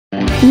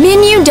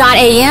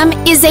Menu.am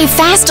is a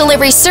fast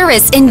delivery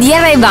service in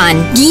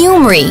Yerevan,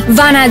 Gyumri,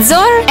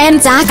 Vanadzor, and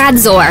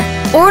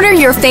Zakadzor. Order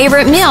your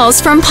favorite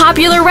meals from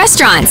popular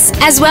restaurants,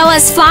 as well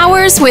as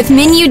flowers with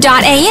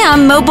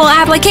Menu.am mobile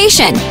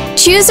application.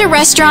 Choose a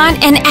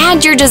restaurant and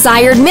add your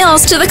desired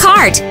meals to the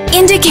cart.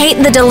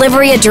 Indicate the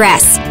delivery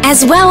address,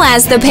 as well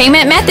as the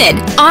payment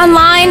method,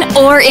 online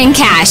or in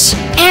cash.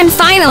 And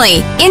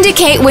finally,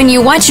 indicate when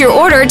you want your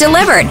order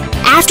delivered.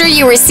 After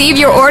you receive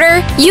your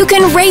order, you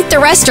can rate the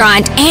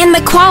restaurant and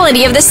the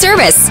quality of the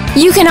service.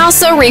 You can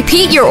also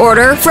repeat your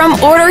order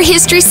from order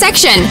history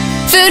section.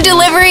 Food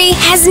delivery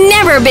has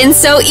never been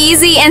so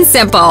easy and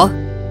simple.